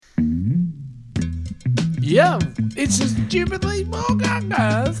Yeah, it's a stupidly small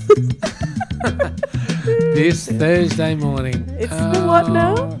podcast. This Thursday morning. It's the what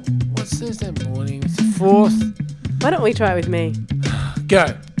now? What's Thursday morning? It's the 4th. Why don't we try it with me? Go.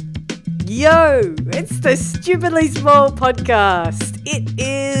 Yo, it's the Stupidly Small podcast. It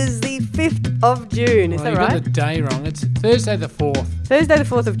is the 5th of June. Is that You right? got the day wrong. It's Thursday the 4th. Thursday the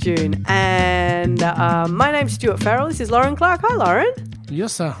 4th of June. And my name's Stuart Farrell. This is Lauren Clark. Hi, Lauren. You're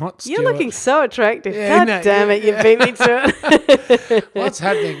so hot, Stuart. You're looking so attractive. Yeah, God damn it, you beat me to it. What's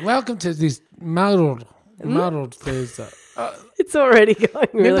happening? Welcome to this muddled Thursday. It's already going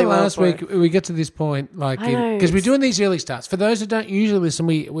really Remember well. last week we get to this point, like, I know, because we're doing these early starts. For those who don't usually listen,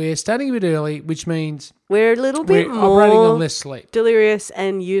 we're starting a bit early, which means We're a little bit we're more operating on less sleep. delirious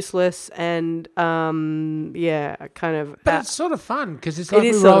and useless and, kind of... But it's sort of fun because it's it like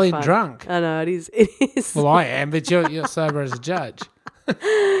is we're sort of rolling fun. drunk. I know, it is. It is. Well, I am, but you're sober as a judge.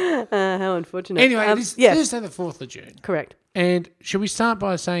 How unfortunate. Anyway, it is yes, Thursday the 4th of June. correct. And should we start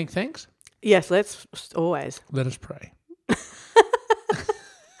by saying thanks? Yes, let's always. Let us pray.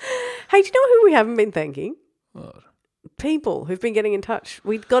 Hey, do you know who we haven't been thanking? Lord. People who've been getting in touch.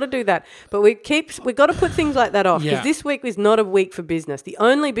 We've got to do that. But we've got to put things like that off because Yeah. this week is not a week for business. The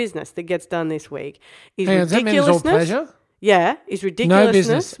only business that gets done this week is Hang on, does that mean it's all ridiculousness. pleasure? Yeah, is ridiculousness. No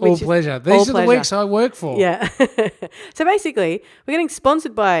business, all which is pleasure. all These are the pleasure. weeks I work for. Yeah. So basically, we're getting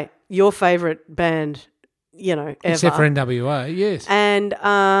sponsored by your favourite band, ever. Except for NWA, yes.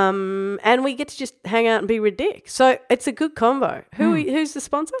 And we get to just hang out and be ridic. So it's a good combo. Who's the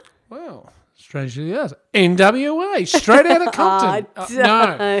sponsor? Well, strangely enough, NWA, straight out of Compton.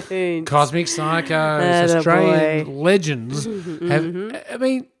 No, Don't. Cosmic Psychos, Atta Australian boy. legends. I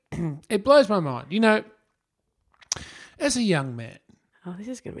mean, it blows my mind. You know, as a young man, Oh, this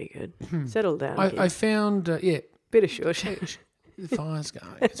is going to be good. Settle down. I found, Bit of sure shake. the fire's going.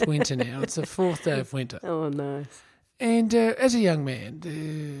 It's winter now. It's the 4th day of winter. Oh, nice. And as a young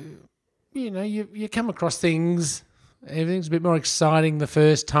man, you come across things. Everything's a bit more exciting the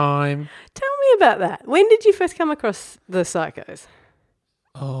first time. Tell me about that. When did you first come across the Psychos?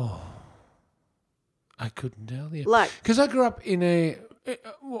 Oh, I couldn't tell you. Like, Because I grew up in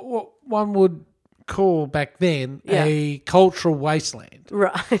what one would call back then Yeah. a cultural wasteland.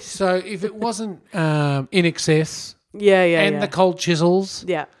 right. So if it wasn't In Excess Yeah. and the Cold Chisels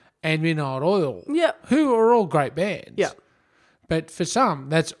Yeah. and Midnight Oil, Yeah. who are all great bands. Yeah. But for some,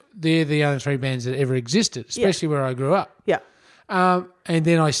 they're the only three bands that ever existed, especially where I grew up. Yeah. And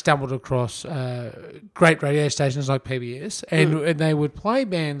then I stumbled across great radio stations like PBS, and they would play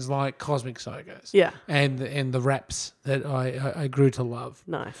bands like Cosmic Psychos, Yeah. and the raps that I grew to love.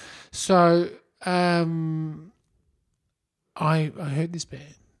 Nice. So I heard this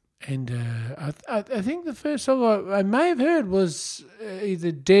band, and I think the first song I may have heard was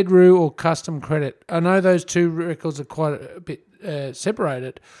either Dead Roo or Custom Credit. I know those two records are quite a bit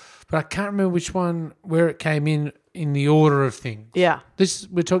separated, but I can't remember which one where it came in the order of things. Yeah.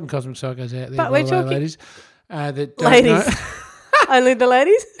 We're talking Cosmic Psychos out there, But by we're the way, talking- ladies. That don't Ladies. know. Only the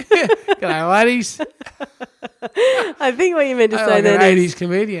ladies? G'day, ladies. I think what you meant to I say like then an is... 80s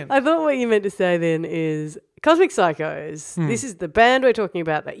comedian. I thought what you meant to say then is Cosmic Psychos. This is the band we're talking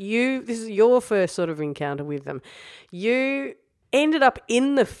about this is your first sort of encounter with them. You ended up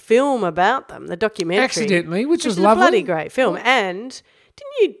in the film about them, the documentary. Accidentally, which was is lovely. a bloody great film. And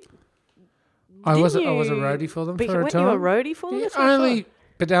I was a you- roadie for them for a weren't time. you a roadie for them? Yeah, That's what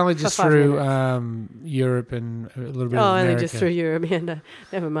I only just 5 through minutes. Europe and a little bit thought. of Oh, America. only just through Europe. Yeah, no,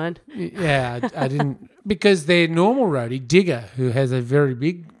 never mind. Yeah, I didn't because their normal roadie Digger, who has a very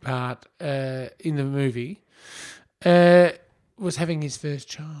big part in the movie, was having his first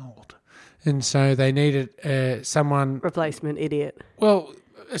child, and so they needed someone. Replacement idiot. Well,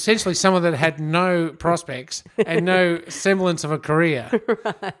 essentially someone that had no prospects and no semblance of a career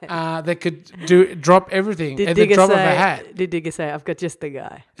that could drop everything at the drop of a hat. Did Digger say, I've got just the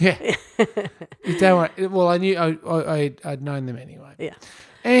guy? Yeah. If they were, well, I knew I'd known them anyway. Yeah.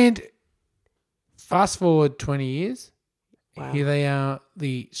 And fast forward 20 years, Wow. here they are,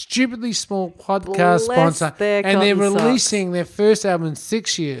 the Stupidly Small podcast Bless sponsor, their and they're cotton socks. releasing their first album in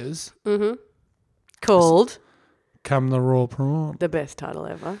 6 years. Called Come the Raw Prawn. the best title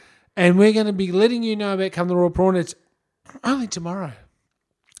ever. And we're going to be letting you know about Come the Raw Prawn. It's only tomorrow.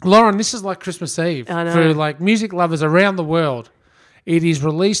 Lauren, this is like Christmas Eve I know. for like music lovers around the world. It is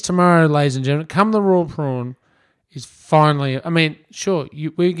released tomorrow, ladies and gentlemen. Come the Raw Prawn is finally. I mean, sure,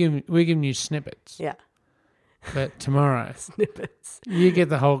 we're giving you snippets. Yeah. but tomorrow Snippets. you get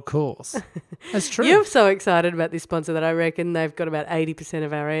the whole course. That's true. You're so excited about this sponsor that I reckon they've got about 80%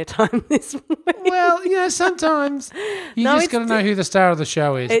 of our airtime this week. Well, sometimes you No, just it's got to know who the star of the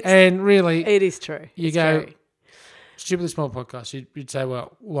show is. It's- And really, It is true. you It's go, true. Stupidly Small Podcast, you'd say,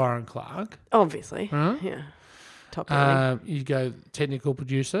 well, Lauren Clark. Obviously. Huh? Yeah. Top billing. You'd go technical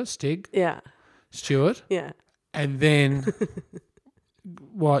producer, Stig, Yeah. Stewart, Yeah. and then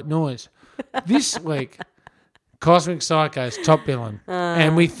White Noise. This week, Cosmic Psychos, top villain.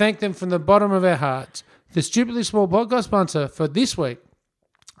 And we thank them from the bottom of our hearts. The Stupidly Small Podcast sponsor for this week.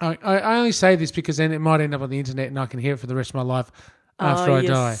 I only say this because then it might end up on the internet and I can hear it for the rest of my life after I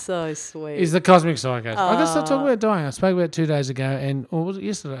you're die. so sweet. Is the Cosmic Psychos. I guess I'll talk about dying. I spoke about it 2 days ago, or was it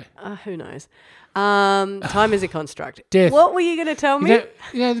yesterday? Who knows? Time is a construct. Death. What were you going to tell me?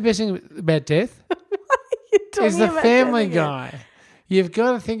 You know the best thing about death You're talking is the about Family death again. Guy. You've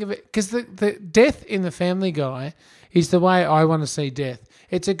got to think of it because the death in the Family Guy is the way I want to see death.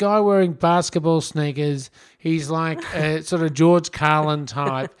 It's a guy wearing basketball sneakers. He's like a sort of George Carlin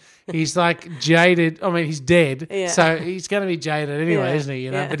type. He's like jaded. I mean, he's dead, Yeah. so he's going to be jaded anyway, Yeah. isn't he?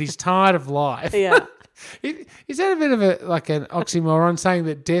 Yeah. But he's tired of life. Yeah. Is that a bit of an oxymoron saying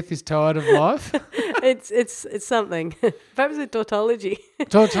that death is tired of life? It's something. Perhaps a tautology.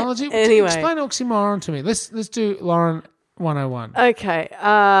 Tautology. Anyway. Explain oxymoron to me. Let's do Lauren 101. Okay.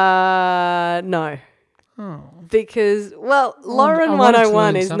 No. Oh. Because, well, I Lauren wanted to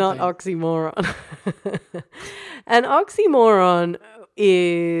 101 learn is not something. oxymoron. An oxymoron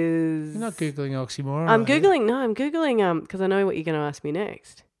is... You're not Googling oxymoron. I'm are you? Googling, because I know what you're going to ask me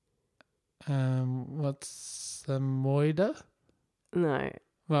next. What's the moida? No.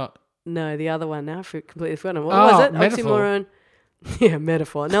 What? No, the other one. Now I've completely forgotten. What Oh, was it? metaphor. Oxymoron. Yeah,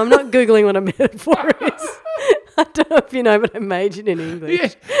 metaphor. No, I'm not Googling what a metaphor is. I don't know if you know, but I majored in English.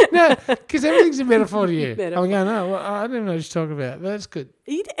 Yes. No, because everything's a metaphor to you. Metaphor. I'm going, no, well, I don't know what you're talking about. That's good.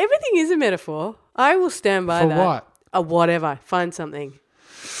 Everything is a metaphor. I will stand by For that. what? Whatever. Find something.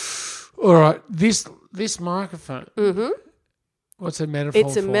 All right. This microphone. Mm-hmm. What's a metaphor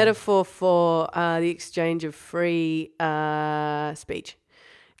It's a for? metaphor for the exchange of free speech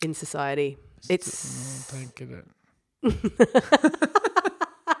in society. It's Don't get it.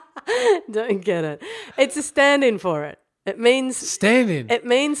 don't get it. It's a stand-in for it. It means Stand-in. it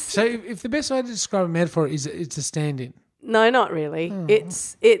means So if the best way to describe a metaphor is it's a stand-in. no, not really. Oh.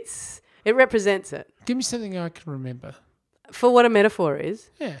 It represents it Give me something I can remember. for what a metaphor is.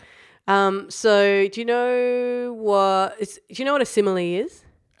 Yeah. So do you know what a simile is?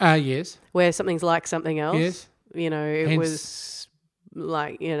 Yes. Where something's like something else. Yes. You know, it Hence- was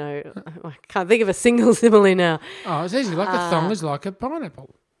like, I can't think of a single simile now. Oh, it's easy. Like a thong is like a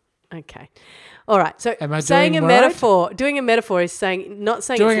pineapple. Okay. All right. So Am I saying doing a right? metaphor, doing a metaphor is not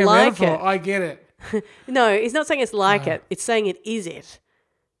saying Doing it's a like metaphor, it. I get it. No, it's not saying it's like it. It's saying it is it.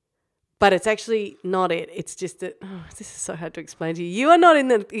 But it's actually not it. It's just that this is so hard to explain to you. You are not in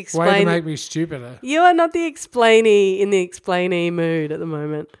the Way to explain. make me stupider. You are not the explainy mood at the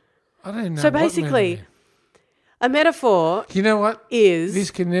the I don't know. So what basically, metaphor. a metaphor You know what? is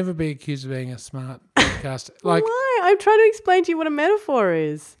This can never be accused of being a smart podcaster. Like, why? I'm trying to explain to you what a metaphor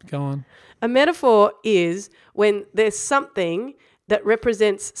is. go on. A metaphor is when there's something that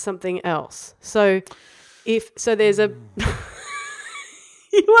represents something else. So there's a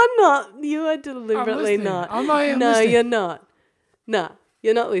you are deliberately listening. not. I'm not even no, listening. you're not. No,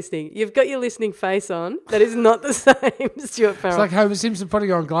 you're not listening. You've got your listening face on. That is not the same, Stuart Farrell. It's like Homer Simpson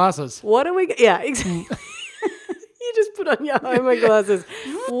putting on glasses. What are we... Yeah, exactly. You just put on your Homer glasses.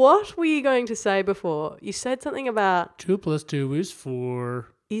 What were you going to say before? You said something about... 2 + 2 is 4.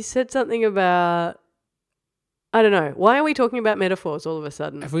 You said something about... I don't know. Why are we talking about metaphors all of a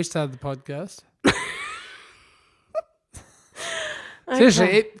sudden? Have we started the podcast? Okay.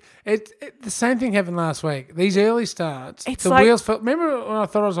 Seriously, it the same thing happened last week. These early starts, It's the like- wheels fell. Remember when I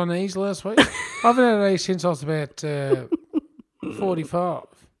thought I was on ease last week? I've been on ease since I was about 45.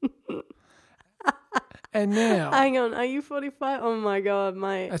 And now, Hang on. Are you 45? Oh, my God,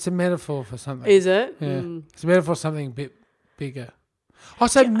 mate. it's a metaphor for something. Is it? Yeah. Mm. It's a metaphor for something a bit bigger. Oh,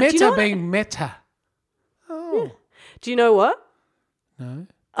 so do you meta know what- being meta. Oh. Do you know what? No.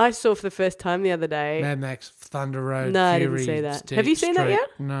 I saw for the first time the other day. Mad Max, Thunder Road, No, I Fury, didn't see that. Steep Have you seen that Street. yet?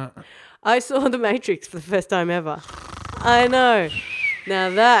 No. I saw The Matrix for the first time ever. I know. Now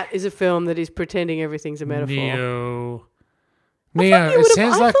that is a film that is pretending everything's a metaphor. Neo. you Neo. It would've-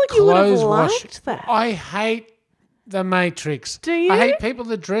 sounds I like thought you would've clothes wash. liked that. I hate the Matrix. Do you? I hate people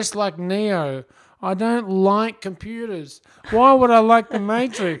that dress like Neo. I don't like computers. Why would I like the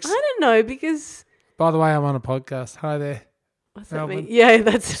Matrix? I don't know because By the way, I'm on a podcast. Hi there. What's that Melbourne. mean? Yeah,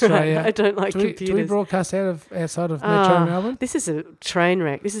 that's Australia. right. I don't like Do we computers. broadcast outside of Metro Melbourne? This is a train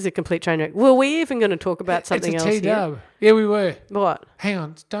wreck. This is a complete train wreck. Were we even going to talk about something it's else a T-dub. Yeah, we were. What? Hang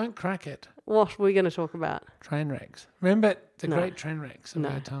on, don't crack it. What were we going to talk about? Train wrecks. Remember the No. great train wrecks of No.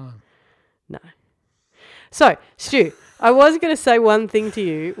 our time. No. So, Stu, I was going to say one thing to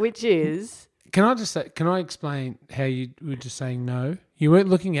you, which is... Can I explain how you were just saying no? You weren't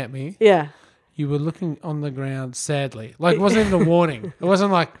looking at me. Yeah. You were looking on the ground sadly. Like, it wasn't even a warning. It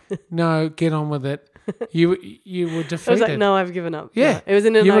wasn't like, no, get on with it. You were defeated. I was like, no, I've given up. Yeah. No, it was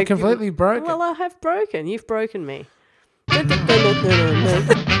in a You were no, completely broken. Well, I have broken. You've broken me.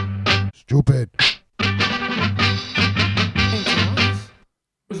 Stupid.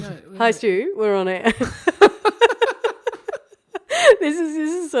 Hi, Stu. We're on air. This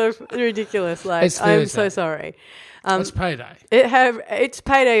is so ridiculous. Like, It's I'm Thursday. so sorry. It's payday. It's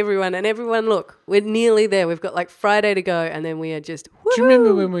payday, everyone, and everyone. Look, we're nearly there. We've got like Friday to go, and then we are just. Do you remember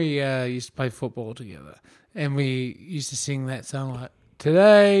woohoo! when we used to play football together and we used to sing that song like,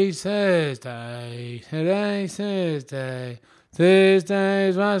 today's Thursday,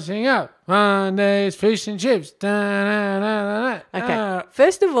 Thursday's washing up, Monday's fish and chips. Da, da, da, da, da. Okay.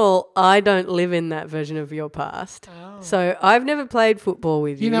 First of all, I don't live in that version of your past, so I've never played football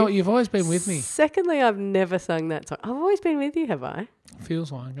with you. You know what? You've always been with me. Secondly, I've never sung that song. I've always been with you, have I?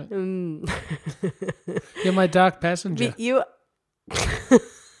 Feels like it. Mm. You're my dark passenger. You.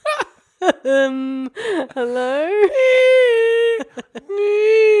 Hello.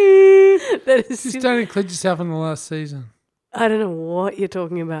 That is. Just don't include yourself in the last season, I don't know what you're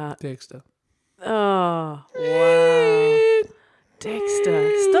talking about. Dexter. Oh wow,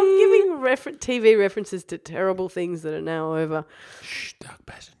 Dexter! Stop giving TV references to terrible things that are now over. Shh, dark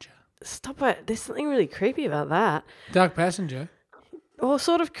passenger. Stop it! There's something really creepy about that. Dark passenger. Or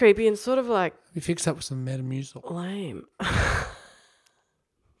sort of creepy and sort of like We fixed up with some Metamucil. lame.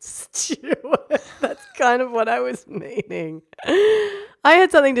 Stuart, that's kind of what I was meaning. I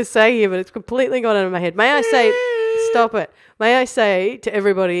had something to say here, but it's completely gone out of my head. May I say, stop it. May I say to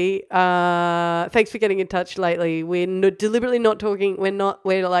everybody, thanks for getting in touch lately. We're deliberately not talking.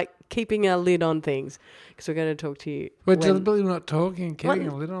 We're like keeping our lid on things because we're going to talk to you. We're deliberately not talking, keeping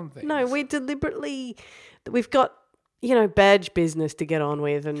a lid on things. No, we've got, badge business to get on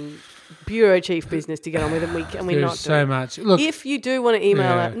with and bureau chief business to get on with, and we're There's not so doing it. much. Look, If you do want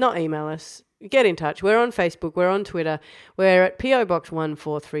to not email us, get in touch. We're on Facebook. We're on Twitter. We're at PO Box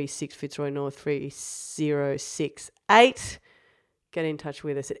 1436 Fitzroy North 3068. Get in touch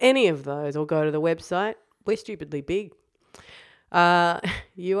with us at any of those or go to the website. We're stupidly big.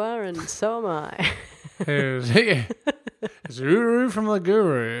 You are and so am I. it's Uru from the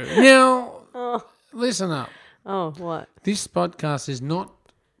Guru. Now, listen up. Oh, what? This podcast is not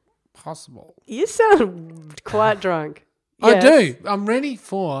possible. You sound quite drunk. I Yes. do. I'm ready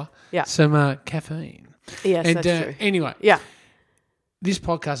for Yeah. some caffeine. Yes, And that's true. anyway, Yeah. this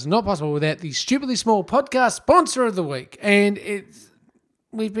podcast is not possible without the Stupidly Small podcast sponsor of the week. And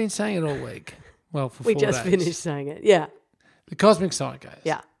we've been saying it all week. Well, for 4 We days. just finished saying it. Yeah. The Cosmic Psychos.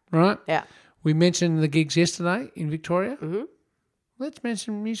 Yeah. Right? Yeah. We mentioned the gigs yesterday in Victoria. Mm-hmm. Let's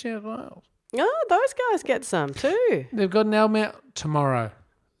mention New South Wales. Oh, those guys get some too. They've got an album out tomorrow.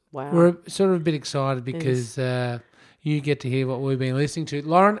 Wow. We're sort of a bit excited because you get to hear what we've been listening to.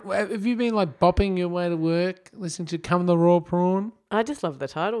 Lauren, have you been like bopping your way to work, listening to Come the Raw Prawn? I just love the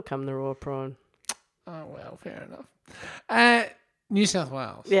title, Come the Raw Prawn. Oh, well, fair enough. New South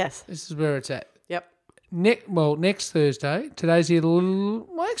Wales. Yes. This is where it's at. Yep. Next Thursday. Today's the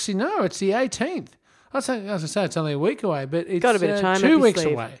actually, no, it's the 18th. I was going to say it's only a week away, but it's Got a bit of time up 2 your weeks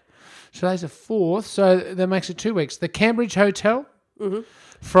sleeve. away. Today's the 4th, so that makes it 2 weeks. The Cambridge Hotel, Mm-hmm.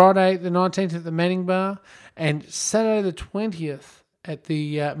 Friday the 19th at the Manning Bar, and Saturday the 20th at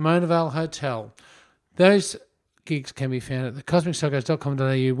the Monavale Hotel. Those gigs can be found at the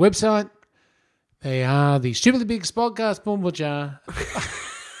cosmicpsychos.com.au website. They are the Stupidly Big Podcast Bumble Jar.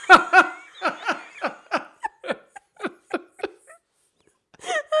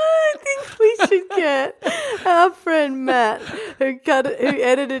 I think we should get our friend Matt, who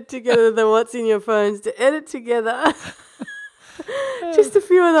edited together the What's in Your Phones, to edit together just a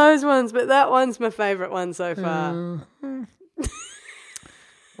few of those ones, but that one's my favourite one so far.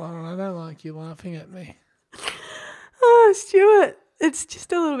 Well, I don't like you laughing at me. Oh, Stuart, it's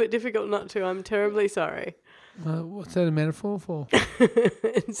just a little bit difficult not to. I'm terribly sorry. What's that a metaphor for?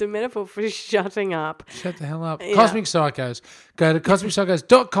 It's a metaphor for shutting up. Shut the hell up. Yeah. Cosmic Psychos. Go to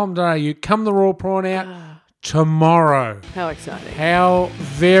cosmicpsychos.com.au. Come the Raw Prawn out tomorrow. How exciting. How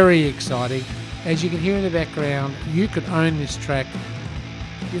very exciting. As you can hear in the background, you could own this track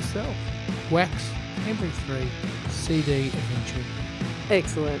yourself. Wax MP3 CD eventually.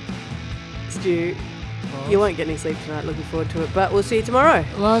 Excellent. Stu, you won't get any sleep tonight. Looking forward to it. But we'll see you tomorrow.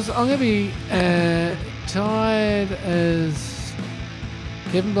 Lars, I'm going to be tired as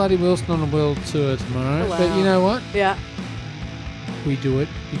Kevin Bloody Wilson on a world tour tomorrow. Wow. But you know what? Yeah. We do it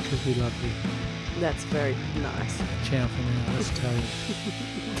because we love you. That's very nice. Ciao for now. Let's tell you.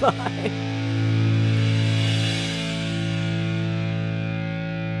 Bye.